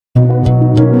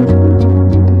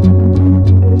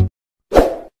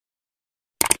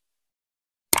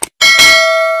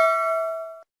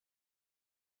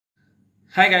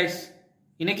Hi guys,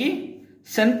 இன்னைக்கு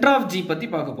center of G பத்தி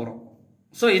பார்க்க போறோம்.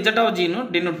 So z of G னு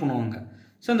denote பண்ணுவாங்க.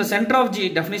 So இந்த center of G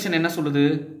definition என்ன சொல்லுது?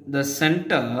 The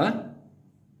center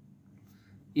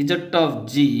z of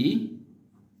G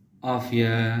of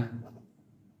a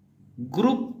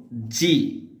group G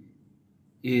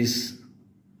is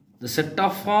the set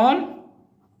of all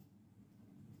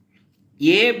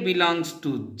A belongs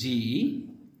to G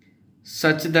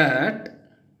such that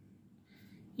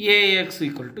AX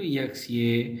equal to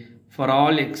XA for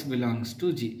all X belongs to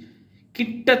G.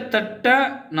 கிட்டத்தட்ட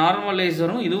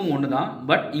நார்மலைசரும் இதுவும் ஒண்ணுதான்,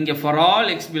 but இங்க for all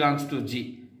X belongs to G.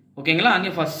 ஓகேங்களா? அங்க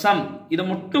for some இத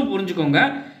மட்டும் புரிஞ்சுக்கோங்க.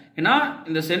 ஏன்னா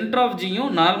இந்த சென்டர் ஆஃப்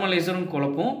ஜியும் நார்மலைசரும்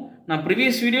குழப்பம். நான்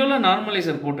ப்ரீவியஸ் வீடியோல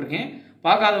நார்மலைசர் போட்டிருக்கேன்,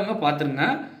 பார்க்காதவங்க பார்த்துருங்க.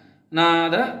 நான்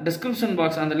அதை டிஸ்கிரிப்ஷன்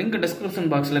பாக்ஸ், அந்த லிங்க்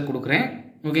டிஸ்கிரிப்ஷன் பாக்ஸில் கொடுக்குறேன்.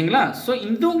 ஓகேங்களா? ஸோ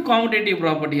இதுவும் காம்படேட்டிவ்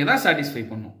ப்ராப்பர்ட்டியை தான் சாட்டிஸ்ஃபை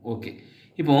பண்ணும். ஓகே,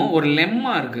 இப்போ ஒரு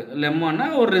லெம்மா இருக்கு. லெம்மானா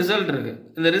ஒரு ரிசல்ட் இருக்கு.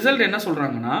 இந்த ரிசல்ட் என்ன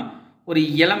சொல்றாங்கன்னா, ஒரு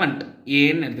எலமெண்ட்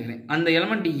ஏன்னு எடுத்துக்கிறேன். அந்த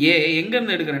எலமெண்ட் ஏ எங்க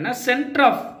இருந்து எடுக்கிறேன்னா சென்டர்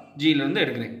ஆஃப் ஜில இருந்து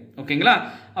எடுக்கிறேன். ஓகேங்களா?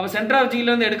 அப்ப சென்டர் ஆஃப் ஜில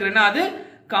இருந்து எடுக்கிறேன்னா அது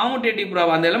காம்படேட்டிவ்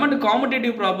ப்ராப்பர்ட்டி, அந்த எலமெண்ட்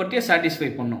காம்படேட்டிவ் ப்ராப்பர்ட்டியை சாட்டிஸ்ஃபை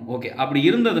பண்ணும். ஓகே, அப்படி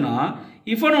இருந்ததுன்னா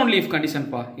if and only if condition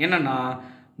பா, என்னன்னா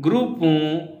குரூப்பும்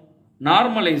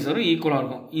நார்மலைசரும் ஈக்குவலா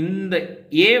இருக்கும். இந்த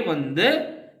ஏ வந்து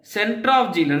சென்டர்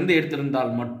ஆஃப் ஜில இருந்து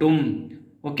எடுத்திருந்தால் மட்டும்.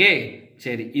 ஓகே,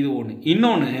 சரி, இது ஒன்று.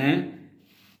 இன்னொன்று,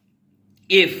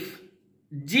 if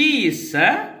G is a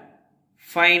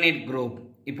finite group.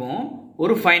 இப்போ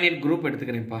ஒரு ஃபைனைட் குரூப்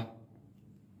எடுத்துக்கிறேன்ப்பா.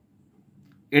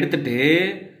 எடுத்துட்டு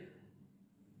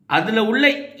அதுல உள்ள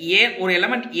ஏ ஒரு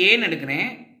எலமெண்ட் ஏன்னு எடுக்கிறேன்.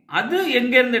 அது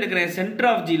எங்க இருந்து எடுக்கிறேன்? சென்டர்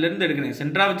ஆஃப் ஜில இருந்து எடுக்கிறேன்.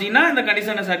 சென்டர் ஆஃப் ஜினா இந்த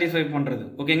கண்டிஷனை சாட்டிஸ்ஃபை பண்றது.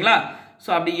 ஓகேங்களா? ஸோ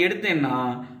அப்படி எடுத்தேன்னா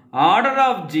order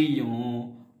of ஜியும்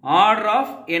order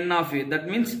of n of A, that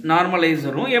means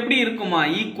நார்மலைசரும் எப்படி இருக்குமா?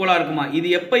 ஈக்குவலா இருக்குமா? இது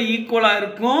எப்ப ஈக்குவலா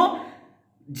இருக்கும்?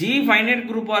 ஜி ஃபைனைட்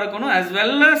குரூப்பா இருக்கணும், as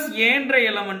well as ஏன்ற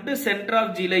எலமெண்ட் சென்டர்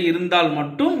ஆஃப் ஜில இருந்தால்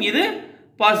மட்டும் இது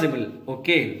பாசிபிள்.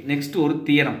 ஓகே, நெக்ஸ்ட் ஒரு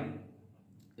தியரம்.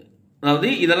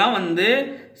 அதாவது இதெல்லாம் வந்து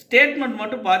ஸ்டேட்மெண்ட்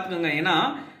மட்டும் பார்த்துக்கோங்க. ஏன்னா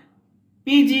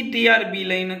பிஜி டிஆர்பி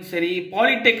லைன் சரி,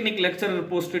 பாலிடெக்னிக் லெக்சரர்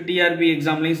போஸ்ட் டிஆர்பி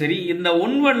எக்ஸாம்லையும் சரி, இந்த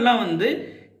ஒன் வேர்ட்லாம் வந்து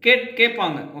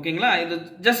கேட்பாங்க. ஓகேங்களா? இது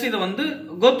ஜஸ்ட் இதை வந்து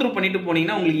கோ த்ரூ பண்ணிட்டு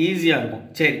போனீங்கன்னா உங்களுக்கு ஈஸியா இருக்கும்.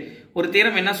 சரி, ஒரு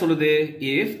தியரம் என்ன சொல்லுது?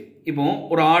 இஃப் இப்போ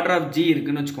ஒரு ஆர்டர் ஆஃப் ஜி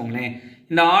இருக்குன்னு வச்சுக்கோங்களேன்.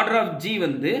 இந்த ஆர்டர் ஆஃப் ஜி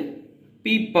வந்து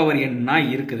பி பவர் என்னா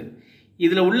இருக்குது.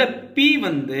 இதுல உள்ள பி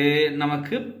வந்து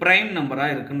நமக்கு பிரைம் நம்பரா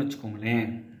இருக்குன்னு வச்சுக்கோங்களேன்.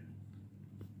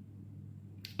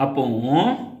 அப்போ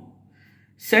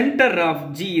சென்டர் ஆஃப்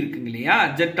ஜி இருக்குங்க இல்லையா,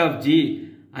 ஜெட் ஆஃப் ஜி,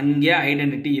 அங்கே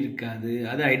ஐடென்டிட்டி இருக்காது.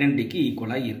 அது ஐடென்டிட்டிக்கு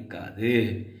ஈக்குவலா இருக்காது.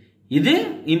 இது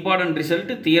இம்பார்ட்டன்ட்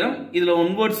ரிசல்ட் தியரம். இதுல ஒன்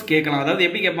வேர்ட்ஸ் கேட்கலாம். அதாவது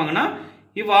எப்படி கேட்பாங்கன்னா,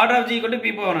 if order of G equal to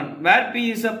be power 1 where B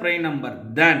is a prime number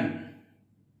தென்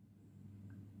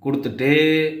கொடுத்துட்டு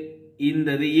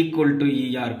இந்த இது ஈக்குவல் டு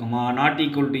ஈயா இருக்குமா, நாட்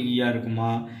ஈக்குவல் டு ஈயா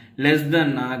இருக்குமா, லெஸ்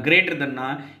தென்னா, கிரேட்டர் தென்னா,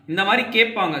 இந்த மாதிரி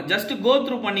கேட்பாங்க. ஜஸ்ட் கோ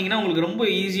த்ரூ பண்ணீங்கன்னா உங்களுக்கு ரொம்ப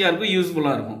ஈஸியா இருக்கும்,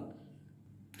 யூஸ்ஃபுல்லா இருக்கும்.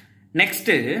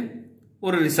 நெக்ஸ்ட்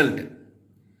ஒரு ரிசல்ட்.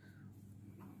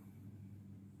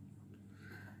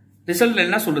 ரிசல்ட்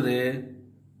என்ன சொல்லுது?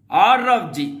 Order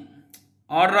of G,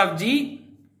 order of G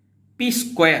B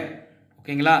square.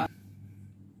 ஓகேங்களா?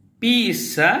 B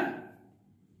is a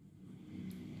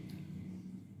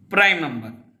prime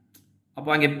number. அப்போ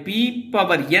அங்கே பி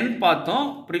பவர் என் பார்த்தோம்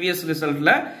ப்ரீவியஸ்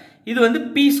ரிசல்ட்ல. இது வந்து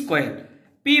பி ஸ்கொயர்.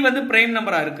 பி வந்து பிரைம்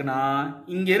நம்பரா இருக்குன்னா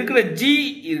இங்க இருக்கிற ஜி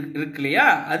இருக்கு இல்லையா,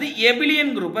 அது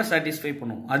எபிலியன் குரூப்பை சாட்டிஸ்ஃபை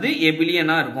பண்ணும். அது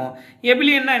எபிலியனா இருக்கும்.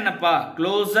 எபிலியன்னா என்னப்பா?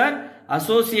 Closer,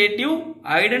 associative,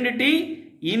 identity,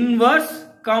 inverse,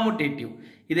 commutative.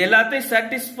 இது எல்லாத்தையும்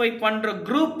சாட்டிஸ்ஃபை பண்ற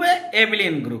குரூப்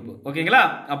எபிலியன் குரூப். ஓகேங்களா?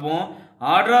 அப்போ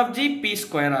ஆர்டர் ஆஃப் ஜி பி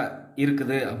ஸ்கொயரா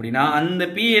இருக்குது அப்படின்னா அந்த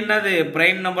பி என்னது?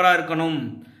 பிரைம் நம்பரா இருக்கணும்.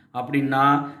 அப்படின்னா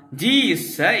ஜி இஸ்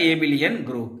அ எபிலியன்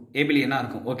குரூப், எபிலியனா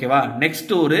இருக்கும். ஓகேவா?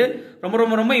 நெக்ஸ்ட் ஒரு ரொம்ப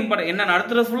ரொம்ப ரொம்ப இம்பார்ட்டன்ட். என்ன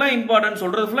நடத்துறது ஃபுல்லா இம்பார்ட்டன்ட்,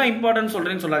 சொல்றது ஃபுல்லா இம்பார்ட்டன்ட்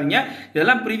சொல்றேன்னு சொல்லாதீங்க.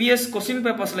 இதெல்லாம் ப்ரீவியஸ் கொஸ்டின்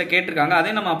பேப்பர்ஸ்ல கேட்டிருக்காங்க.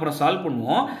 அதை நம்ம அப்புறம் சால்வ்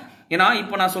பண்ணுவோம். ஏன்னா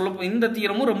இப்போ நான் சொல்ல இந்த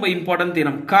தியரமும் ரொம்ப இம்பார்ட்டன்ட்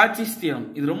தியரம், காச்சிஸ் தியரம்.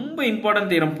 இது ரொம்ப important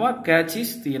தியரம்ப்பா,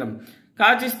 Cauchy's theorem.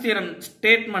 Cauchy's theorem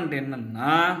statement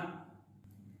என்னன்னா,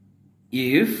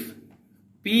 if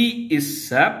B is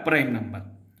a prime number.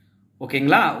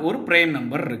 ஓகேங்களா? ஒரு பிரைம்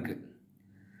நம்பர் இருக்கு.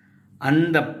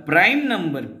 அந்த prime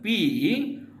number B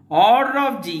order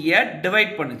of ஜியை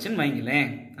divide பண்ணுச்சுன்னு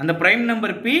வைங்களேன். அந்த prime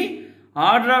number B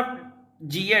order of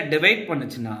ஜியை divide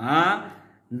பண்ணுச்சுன்னா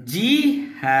G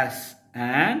has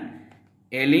an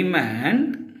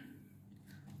element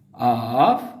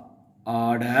of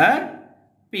order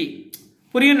p.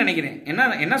 புரியும் நினைக்கிறேன்.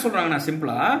 என்ன சொல்றாங்கன்னா,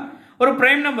 சிம்பிளா ஒரு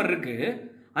பிரைம் நம்பர் இருக்கு.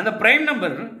 அந்த prime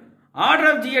number order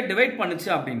of ஜியை divide பண்ணுச்சு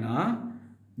அப்படின்னா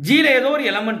ஜில ஏதோ ஒரு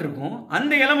எலமெண்ட் இருக்கும்.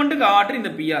 அந்த எலமெண்ட்டுக்கு ஆர்டர்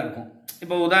இந்த பியா இருக்கும்.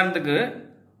 இப்போ உதாரணத்துக்கு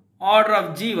ஆர்டர்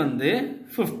ஆஃப் ஜி வந்து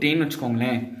 15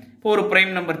 வச்சுக்கோங்களேன். இப்போ ஒரு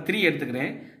பிரைம் நம்பர் 3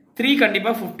 எடுத்துக்கிறேன். 3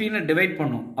 கண்டிப்பாக 15 டிவைட்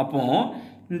பண்ணும். அப்போ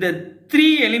இந்த 3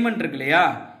 எலிமெண்ட் இருக்கு இல்லையா,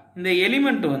 இந்த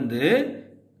எலிமெண்ட் வந்து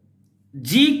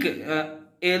ஜிக்கு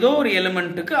ஏதோ ஒரு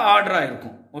எலிமெண்ட்டுக்கு ஆர்டராக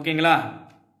இருக்கும். ஓகேங்களா,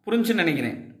 புரிஞ்சுன்னு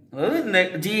நினைக்கிறேன். அதாவது இந்த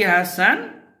G has an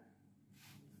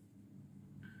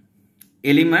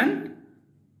element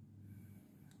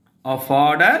of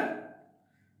order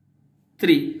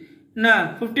 3. என்ன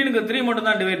 15க்கு 3 மட்டும்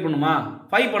தான் டிவைட் பண்ணுமா?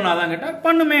 5 பண்ணாதான் கேட்டால்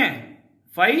பண்ணுமே.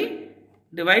 5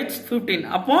 divides 15.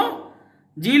 அப்போ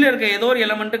ஜியில் இருக்க ஏதோ ஒரு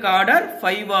எலிமெண்ட்டுக்கு ஆர்டர்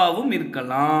 5ஆகவும்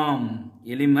இருக்கலாம்.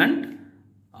 Element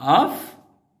of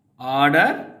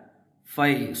order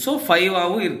 5. ஸோ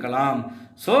 5ஆகவும் இருக்கலாம்.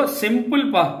 ஸோ சிம்பிள்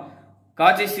பா.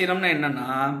 Cauchy's theorem என்னன்னா,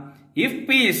 if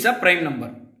p is a prime number,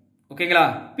 ஓகேங்களா,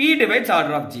 p divides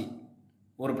order of g.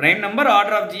 ஒரு prime number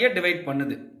order of g divide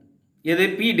பண்ணுது. எது?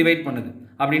 p டிவைட் பண்ணுது.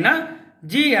 அப்படின்னா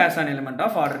g has an element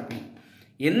of order p.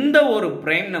 எந்த ஒரு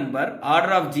prime number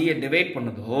order of g divide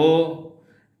பண்ணுதோ,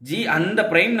 g அந்த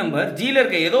prime number g ல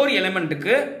இருக்க ஏதோ ஒரு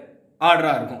எலிமெண்ட்டுக்கு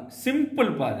ஆர்டரா இருக்கும்.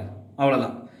 சிம்பிள் பா. அது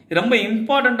அவ்வளவுதான். ரொம்ப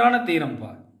இம்பார்ட்டன்டான தியரம்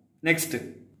பா. நெக்ஸ்ட்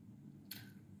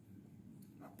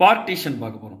பார்ட்டிஷன்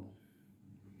பார்க்க போறோம்.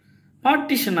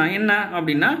 பார்ட்டிஷனா என்ன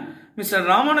அப்படின்னா, மிஸ்டர்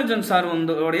ராமானுஜன் சார்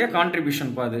உடைய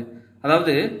கான்ட்ரிபியூஷன் பாது.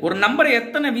 அதாவது ஒரு நம்பரை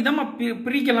எத்தனை விதமா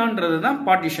பிரிக்கலான்றது தான்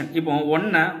பார்ட்டிஷன். இப்போ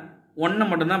ஒன்னை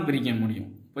மட்டும்தான் பிரிக்க முடியும்.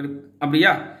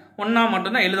 அப்படியா? ஒன்னா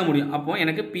மட்டும்தான் எழுத முடியும். அப்போ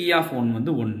எனக்கு p ஆஃப் 1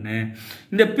 வந்து 1.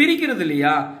 இந்த பிரிக்கிறது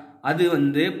இல்லையா, அது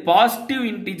வந்து பாசிட்டிவ்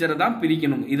இன்டீஜரை தான்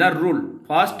பிரிக்கணும். இதான் ரூல்.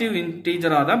 பாசிட்டிவ்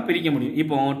இன்டீஜரா தான் பிரிக்க முடியும்.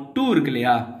 இப்போ 2 இருக்கு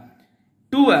இல்லையா,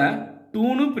 2வை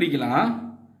 2ன்னு பிரிக்கலாம்,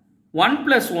 1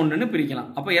 + 1ன்னு பிரிக்கலாம்.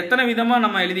 அப்போ எத்தனை விதமா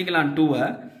நம்ம எழுதிக்கலாம்? 2வை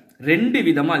 2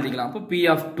 விதமா எழுதிக்கலாம். அப்போ p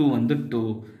ஆஃப் 2 வந்து 2.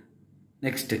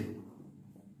 நெக்ஸ்ட்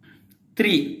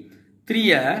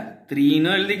 3யை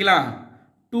 3ன்னு எழுதிக்கலாம்,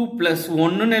 2 +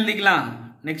 1ன்னு எழுதிக்கலாம்.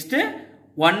 நெக்ஸ்ட்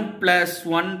 1 +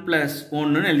 1 +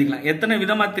 1ன்னு எழுதிக்கலாம். எத்தனை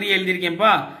விதமா 3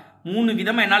 எழுதியிருக்கேன்ப்பா? 3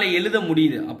 விதமா என்னால எழுத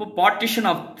முடியுது. அப்போ பார்ட்டிஷன்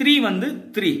ஆஃப் 3 வந்து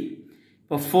 3.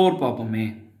 இப்போ 4 பார்ப்போமே.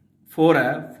 4யை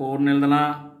 4ன்னு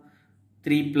எழுதலாம்,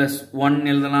 3 + 1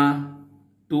 எழுதலாம்,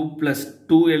 2 +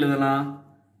 2 எழுதலாம்,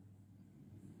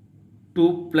 2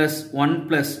 + 1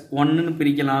 + 1ன்னு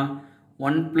பிரிக்கலாம்,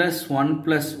 1 + 1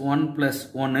 + 1 +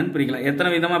 1ன்னு பிரிக்கலாம். எத்தனை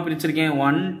விதமா பிரிச்சிருக்கேன்?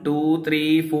 1 2 3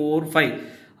 4 5.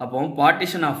 அப்போ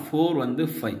பார்ட்டிஷன் ஆஃப் 4 வந்து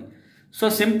 5. So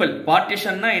simple.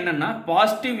 பார்ட்டிஷன்னா என்னன்னா,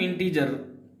 பாசிட்டிவ் இன்டீஜர்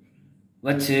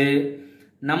வச்சு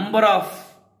நம்பர் ஆஃப்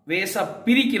வேஸா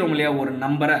பிரிக்கிறோம் இல்லையா ஒரு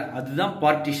நம்பரை, அதுதான்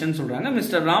பார்ட்டிஷன் சொல்றாங்க.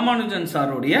 மிஸ்டர் ராமானுஜன்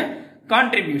சாருடைய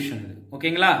கான்ட்ரிபியூஷன் இது.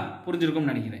 ஓகேங்களா,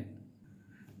 புரிஞ்சிருக்கும்னு நினைக்கிறேன்.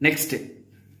 நெக்ஸ்ட்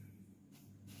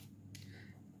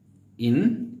இன்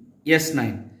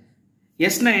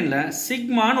S9ல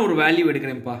சிக்மான்னு ஒரு வேல்யூ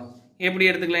எடுக்கிறேன்ப்பா. எப்படி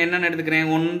எடுத்துக்கலாம்? என்னன்னு எடுத்துக்கிறேன்?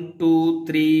 1 2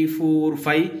 3 4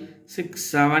 5 6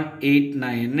 7 8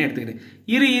 9 எடுத்துக்கிறேன்.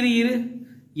 இரு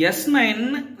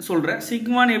S9 சொல்ற,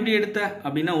 சிக்மான்னு எப்படி எடுத்த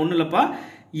அப்படின்னா ஒன்றும் இல்லப்பா.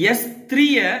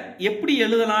 S3யை எப்படி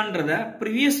எழுதலான்றத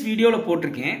ப்ரீவியஸ் வீடியோவில்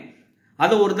போட்டிருக்கேன்.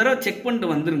 அதை ஒரு தடவை செக்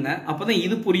பண்ணிட்டு வந்துருங்க. அப்போதான்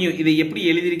இது புரியும், இதை எப்படி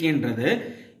எழுதியிருக்கேன்றது.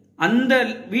 அந்த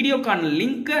வீடியோக்கான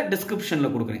லிங்கை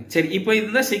டிஸ்கிரிப்ஷனில் கொடுக்குறேன். சரி, இப்போ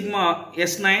இதுதான் சிக்மா.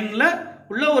 S9ல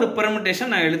உள்ள ஒரு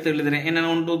பெர்முடேஷன் நான் எழுதுறேன். என்ன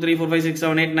 1 2 3 4 5 6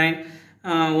 7 8 9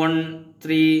 1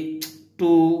 3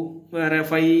 2 வேற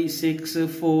 5 6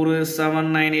 4 7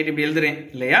 9 8 இப்படி எழுதுறேன்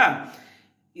இல்லையா.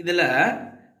 இதில்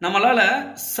நம்மளால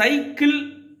சைக்கிள்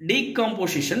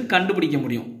டீகாம்போசிஷன் கண்டுபிடிக்க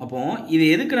முடியும். அப்போ இது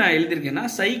எதுக்கு நான் எழுதியிருக்கேன்னா,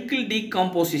 சைக்கிள்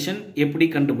டீகாம்போசிஷன் எப்படி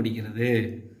கண்டுபிடிக்கிறது,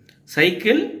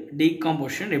 சைக்கிள்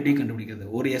டீகாம்போசிஷன் எப்படி கண்டுபிடிக்கிறது.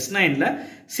 ஒரு S9ல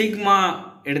சிக்மா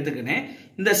எடுத்துக்கினேன்.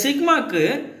 இந்த சிக்மாக்கு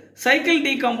சைக்கிள்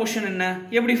டீகாம்போசிஷன் என்ன,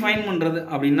 எப்படி ஃபைண்ட் பண்றது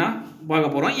அப்படின்னா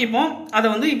பார்க்க போறோம். இப்போ அதை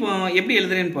வந்து இப்போ எப்படி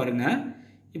எழுதுறேன்னு பாருங்க.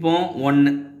 இப்போ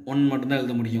 1 மட்டும் தான்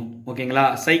எழுத முடியும். ஓகேங்களா,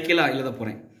 சைக்கிளா எழுத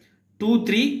போறேன். 2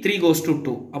 3 3 goes to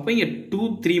 2. அப்போ இங்க 2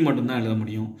 3 மட்டும் தான் எழுத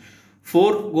முடியும்.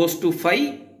 4 goes to 5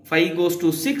 5 goes to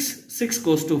 6 6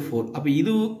 goes to 4. அப்போ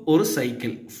இது ஒரு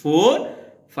சைக்கிள். 4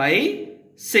 5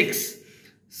 6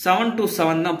 7 to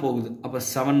 7 தான் போகுது. அப்போ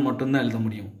 7 மட்டும் தான் எழுத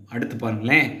முடியும். அடுத்து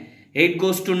பாருங்களேன், 8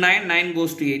 goes to 9 9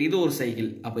 goes to 8. இது ஒரு சைக்கிள்.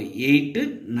 அப்போ 8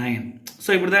 9. ஸோ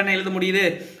இப்படி தான் எழுத முடியுது.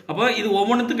 அப்போ இது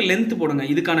ஒவ்வொன்றுத்துக்கு லென்த் போடுங்க.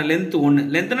 இதுக்கான லென்த் 1.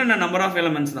 லென்த்னா நம்பர் ஆஃப்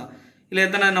எலமெண்ட்ஸ் தான். இல்லை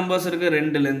எத்தனை நம்பர்ஸ் இருக்கு?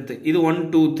 2 லென்த். இது 1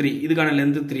 2 3. இதுக்கான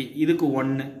லென்த் 3. இதுக்கு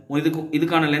 1.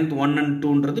 இதுக்கான லென்த் 1 and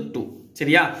 2ன்றது 2.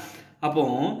 சரியா? அப்போ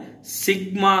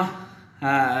sigma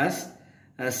has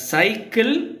a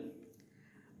cycle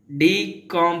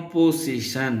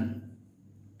decomposition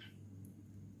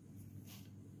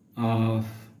of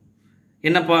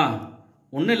என்னப்பா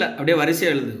ஒன்றும் இல்லை, அப்படியே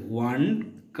வரிசையாக எழுது. 1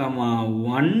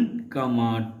 1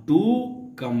 2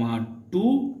 2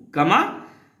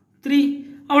 3 3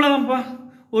 அவ்வளவுதான்ப்பா.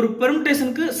 ஒரு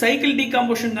பெர்முடேஷனுக்கு சைக்கிள்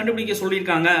டீகாம்போசிஷன் கண்டுபிடிக்க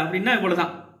சொல்லியிருக்காங்க அப்படின்னா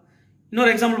இவ்வளவுதான்.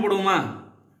 இன்னொரு எக்ஸாம்பிள் போடுவோமா?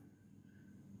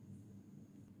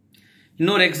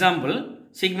 இன்னொரு எக்ஸாம்பிள்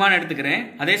சிக்மான்னு எடுத்துக்கிறேன்.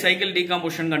 அதே சைக்கிள்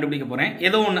டீகாம்போசிஷன் கண்டுபிடிக்க போறேன்.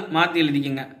 ஏதோ ஒன்று மாற்றி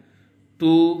எழுதிக்கங்க.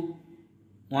 2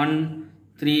 1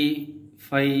 3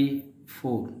 5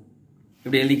 4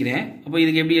 இப்படி எழுதிக்கிறேன். அப்போ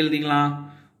இதுக்கு எப்படி எழுதிக்கலாம்?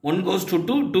 1 goes to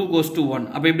 2, 2 goes to 1.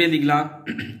 அப்போ எப்படி எழுதிக்கலாம்?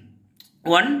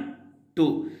 1 2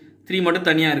 3 மட்டும்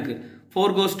தனியாக இருக்கு. 4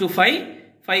 goes to 5,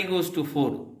 5 goes to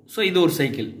 4. So இது ஒரு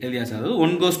சைக்கிள் எழுதியாச்சு. அதாவது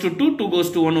 1 goes to 2, 2 goes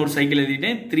to 1 ஒரு சைக்கிள்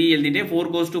எழுதிட்டேன். 3 எழுதிட்டேன். 4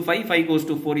 goes to 5, 5 goes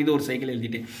to 4 இது ஒரு சைக்கிள்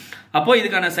எழுதிட்டேன். அப்போ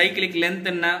இதுக்கான சைக்கிளிக் லென்த்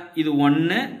என்ன? இது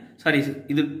 1, சாரி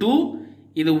இது 2,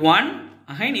 இது 1,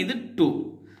 அகைன் இது 2.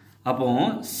 அப்போ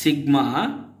சிக்மா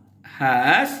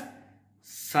ஹேஸ்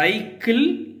சைக்கிள்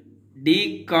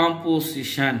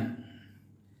டீகாம்போசிஷன்.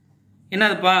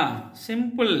 என்னதுப்பா?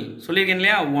 சிம்பிள் சொல்லியிருக்கேன்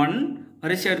இல்லையா? 1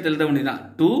 வரிசை எடுத்து எழுத வேண்டியதான்.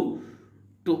 2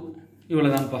 2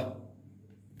 இவ்வளவுதான்ப்பா.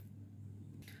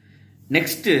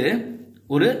 நெக்ஸ்ட்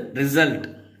ஒரு ரிசல்ட்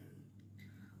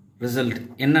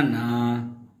என்னன்னா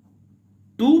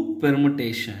 2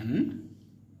 permutation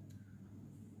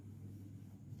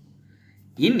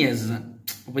in S1.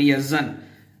 அப்போ S1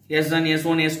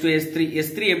 S1 S2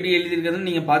 S3 எப்படி எழுதியிருக்கிறதுன்னு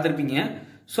நீங்க பார்த்துருப்பீங்க.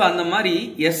 ஸோ அந்த மாதிரி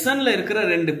S1ல இருக்கிற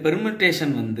 2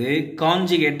 பெர்முடேஷன் வந்து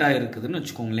காஞ்சுகேட்டா இருக்குதுன்னு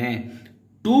வச்சுக்கோங்களேன்.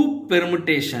 2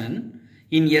 permutation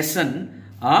in S1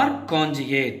 R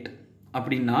conjugate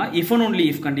அப்படின்னா if and only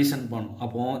if condition பண்ணும்.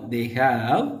 அப்போ they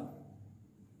have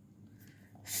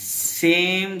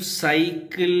same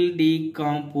cycle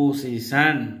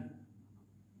decomposition.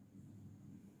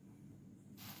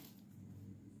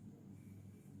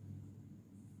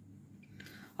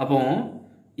 அப்போ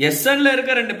S1ல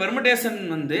இருக்க 2 பெர்முடேஷன்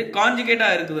வந்து காஞ்சுகேட்டா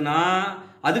இருக்குதுன்னா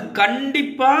அது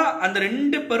கண்டிப்பா அந்த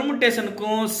 2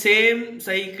 பெர்முடேஷனுக்கும் சேம்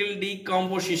சைக்கிள்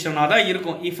டீகாம்போசிஷனா தான்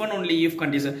இருக்கும். if and only if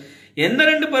condition. எந்த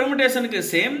 2 பெர்முடேஷனுக்கு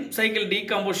சேம் சைக்கிள்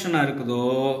டீகாம்போசிஷனா இருக்குதோ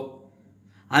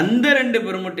அந்த 2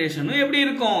 பெர்முடேஷனும் எப்படி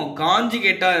இருக்கும்?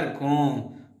 காஞ்சுகேட்டா இருக்கும்.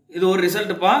 இது ஒரு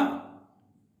ரிசல்ட்ப்பா.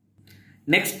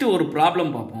 நெக்ஸ்ட் ஒரு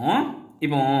ப்ராப்ளம் பார்ப்போம்.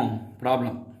 இப்போ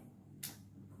ப்ராப்ளம்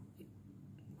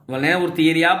ஒரு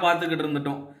தியரியா பார்த்துக்கிட்டு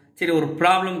இருந்துட்டோம். சரி, ஒரு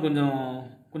ப்ராப்ளம்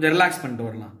கொஞ்சம் ரிலாக்ஸ் பண்ணிட்டு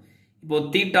வரலாம். இப்போ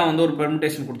தீட்டா வந்து ஒரு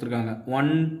பெர்முடேஷன் கொடுத்துருக்காங்க. 1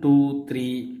 2 3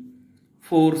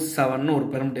 4 7 ஒரு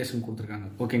பெர்முடேஷன் கொடுத்துருக்காங்க.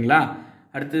 ஓகேங்களா?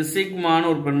 அடுத்து சிக்மான்னு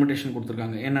ஒரு பெர்முடேஷன்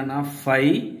கொடுத்துருக்காங்க. என்னன்னா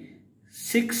 5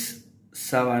 6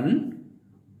 7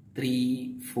 3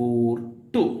 4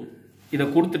 2 இதை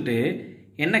கொடுத்துட்டு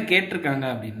என்ன கேட்டிருக்காங்க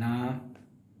அப்படின்னா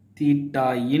தீட்டா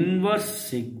இன்வர்ஸ்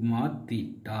சிக்மா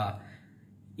தீட்டா.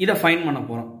 இதை ஃபைன் பண்ண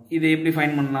போறோம். இதை எப்படி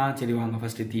ஃபைன் பண்ணலாம்? சரி வாங்க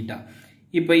ஃபர்ஸ்ட் தீட்டா.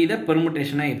 இப்போ இதை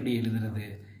பெர்முடேஷனா எப்படி எழுதுறது?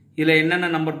 இதில் என்னென்ன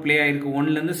நம்பர் பிளே ஆயிருக்கு?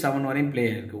 1லேருந்து 7 வரையும் பிளே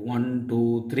ஆயிருக்கு. 1 2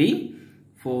 3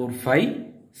 4 5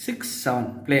 6 7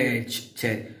 பிளே ஆயிடுச்சு.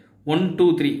 சரி, 1 2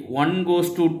 3 1 goes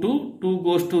to 2, 2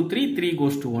 goes to 3, 3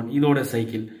 goes to 1 இதோட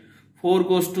cycle. 4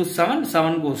 goes to 7,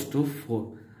 7 goes to 4.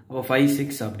 அப்போ 5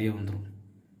 6 அப்படியே வந்துடும்.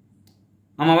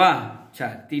 ஆமாவா?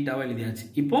 சரி, தீட்டாவை எழுதியாச்சு.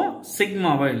 இப்போ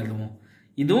சிக்மாவை எழுதுவோம்.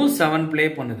 இதுவும் 7 பிளே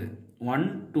பண்ணுது. 1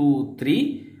 2 3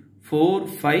 4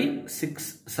 5 6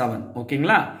 7.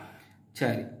 ஓகேங்களா?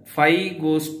 சரி, 5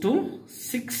 goes to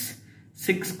 6,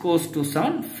 6 goes to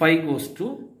 7, 5 goes to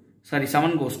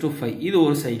 7 goes to 5. இது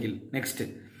ஒரு cycle. Next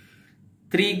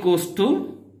 3 goes to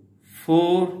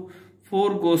 4, 4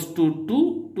 goes to 2,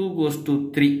 2 goes to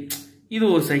 3. இது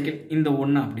ஒரு சைக்கிள். இந்த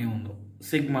ஒன்று அப்படியே வந்துடும்.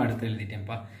 சிக்மா எடுத்து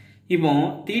எழுதிட்டேன்ப்பா. இப்போ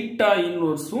theta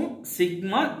இன்வர்ஸும்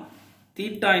sigma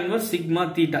theta inverse sigma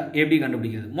theta எப்படி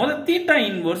கண்டுபிடிக்கிறது? முதல்ல தீட்டா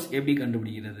இன்வர்ஸ் எப்படி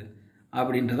கண்டுபிடிக்கிறது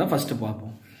அப்படின்றத ஃபர்ஸ்ட்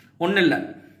பார்ப்போம். ஒன்றும் இல்லை,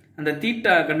 அந்த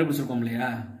தீட்டா கண்டுபிடிச்சிருக்கோம் இல்லையா,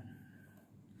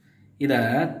 இதை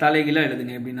தலைகீழாக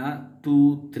எழுதுங்க. எப்படின்னா 2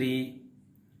 3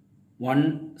 1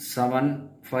 7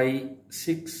 5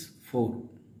 6 4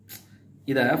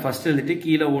 இதை ஃபர்ஸ்ட் எழுதிட்டு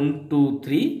கீழே 1 2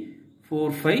 3 4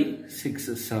 5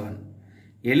 6 7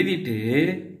 எழுதிட்டு,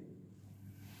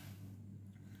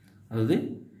 அதாவது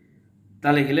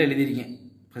தலைகீழ எழுதிருக்கேன்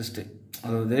ஃபர்ஸ்ட்.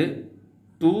 அதாவது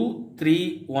 2 3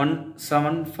 1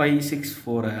 7 5 6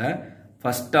 4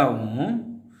 ஃபர்ஸ்டாகவும்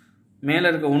மேலே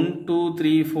இருக்க 1 2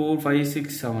 3 4 5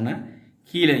 6 7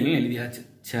 கீழேயும் எழுதியாச்சு.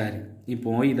 சரி,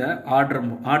 இப்போ இதை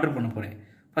ஆர்டர் பண்ண போகிறேன்.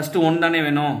 ஃபஸ்ட்டு 1 தானே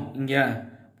வேணும் இங்கே.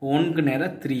 இப்போ 1க்கு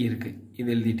நேராக 3 இருக்குது, இது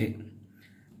எழுதிட்டேன்.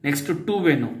 நெக்ஸ்ட்டு 2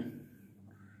 வேணும்,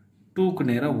 2க்கு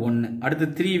நேராக 1. அடுத்து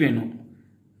 3 வேணும்,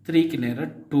 3க்கு நேராக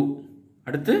 2.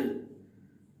 அடுத்து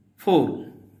 4,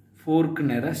 4க்கு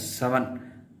நேராக 7.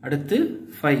 அடுத்து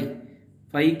 5,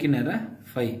 5க்கு நேராக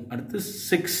 5. அடுத்து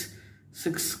 6,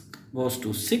 6 goes to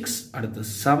 6. அடுத்து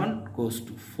 7 goes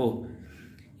to 4.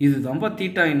 இதுதான்ப்பா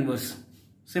தீட்டா இன்வர்ஸ்.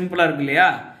 சிம்பிளாக இருக்கு இல்லையா?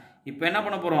 இப்போ என்ன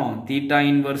பண்ண போகிறோம்? தீட்டா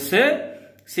இன்வர்ஸு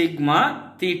சிக்மா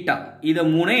தீட்டா இதை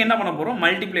மூணே என்ன பண்ண போகிறோம்?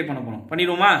 மல்டிப்ளை பண்ண போகிறோம்.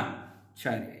 பண்ணிடுவோமா?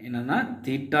 சரி, என்னன்னா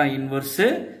theta inverse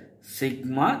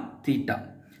sigma theta.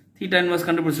 Theta inverse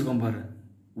கண்டுபிடிச்சிருக்கோம் பாரு.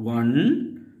 1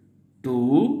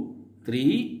 2 3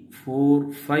 4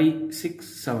 5 6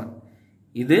 7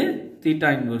 இது தீட்டா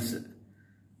இன்வர்ஸ்.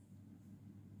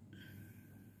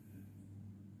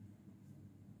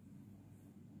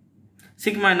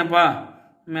 சிக்மா என்னப்பா?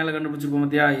 மேலே கண்டுபிடிச்சிருக்கோம்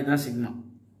பார்த்தியா? இதுதான் சிக்மா.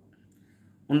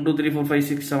 1 2 3 4 5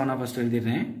 6 7 ஃபர்ஸ்ட்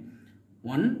எழுதிடுறேன்.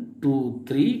 1 2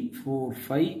 3 4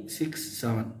 5 6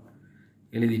 7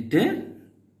 எழுதிட்டு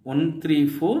 1 3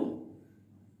 4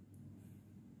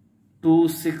 2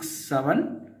 6 7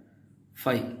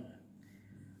 5.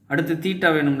 அடுத்து தீட்டா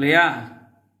வேணும் இல்லையா?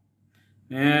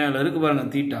 மேலே இருக்கு பாருங்க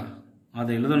தீட்டா,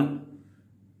 அதை எழுதணும்.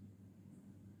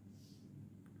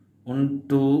 1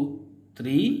 2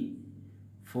 3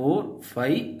 4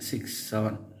 5 6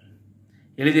 7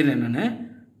 எழுதிடுறேன் நான்.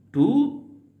 2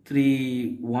 3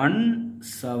 1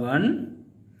 7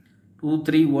 2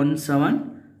 3 1 7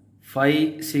 5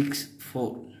 6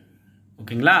 4.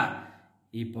 ஓகேங்களா?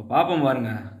 இப்போ பார்ப்போம்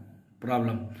பாருங்க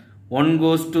ப்ராப்ளம். 1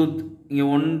 goes to இங்கே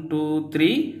 1 2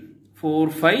 3 4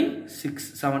 5 6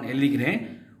 7 எழுதிக்கிறேன்.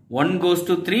 1 goes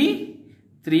to 3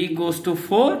 3 goes to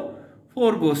 4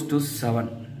 4 goes to 7.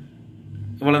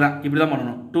 இவ்வளோதான். இப்படி தான்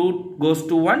பண்ணணும். 2 goes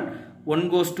to 1 1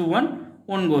 goes to 1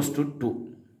 1 goes to 2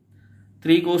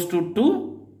 3 goes to 2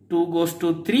 2 goes to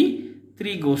 3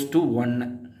 3 goes to 1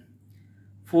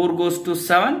 4 goes to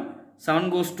 7 7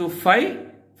 goes to 5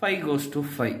 5 goes to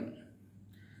 5.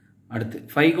 அடுத்து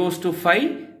 5 goes to 5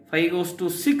 5 goes to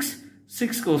 6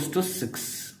 6 goes to 6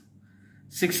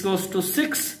 6 goes to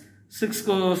 6 6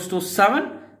 goes to 7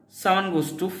 7 goes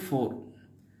to 4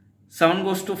 7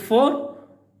 goes to 4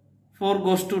 4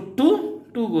 goes to 2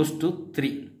 2 goes to 3.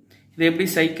 இது எப்படி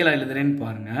சைக்கிளா எழுதுறேன்னு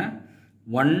பாருங்க.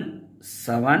 1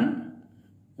 7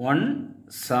 1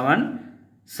 7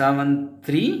 7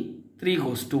 3 3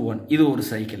 goes to 1. இது ஒரு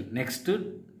cycle. Next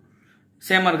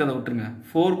சேமா இருக்கதை விட்டுருங்க.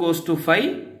 4 goes to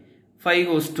 5 5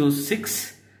 goes to 6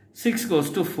 6 goes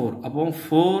to 4. அப்போ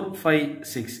 4 5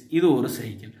 6 இது ஒரு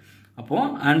சைக்கிள். அப்போ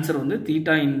ஆன்சர் வந்து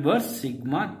தீட்டா இன்வர்ஸ்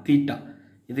சிக்மா தீட்டா.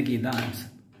 இதுக்கு இதுதான்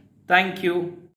ஆன்சர். தேங்க்யூ.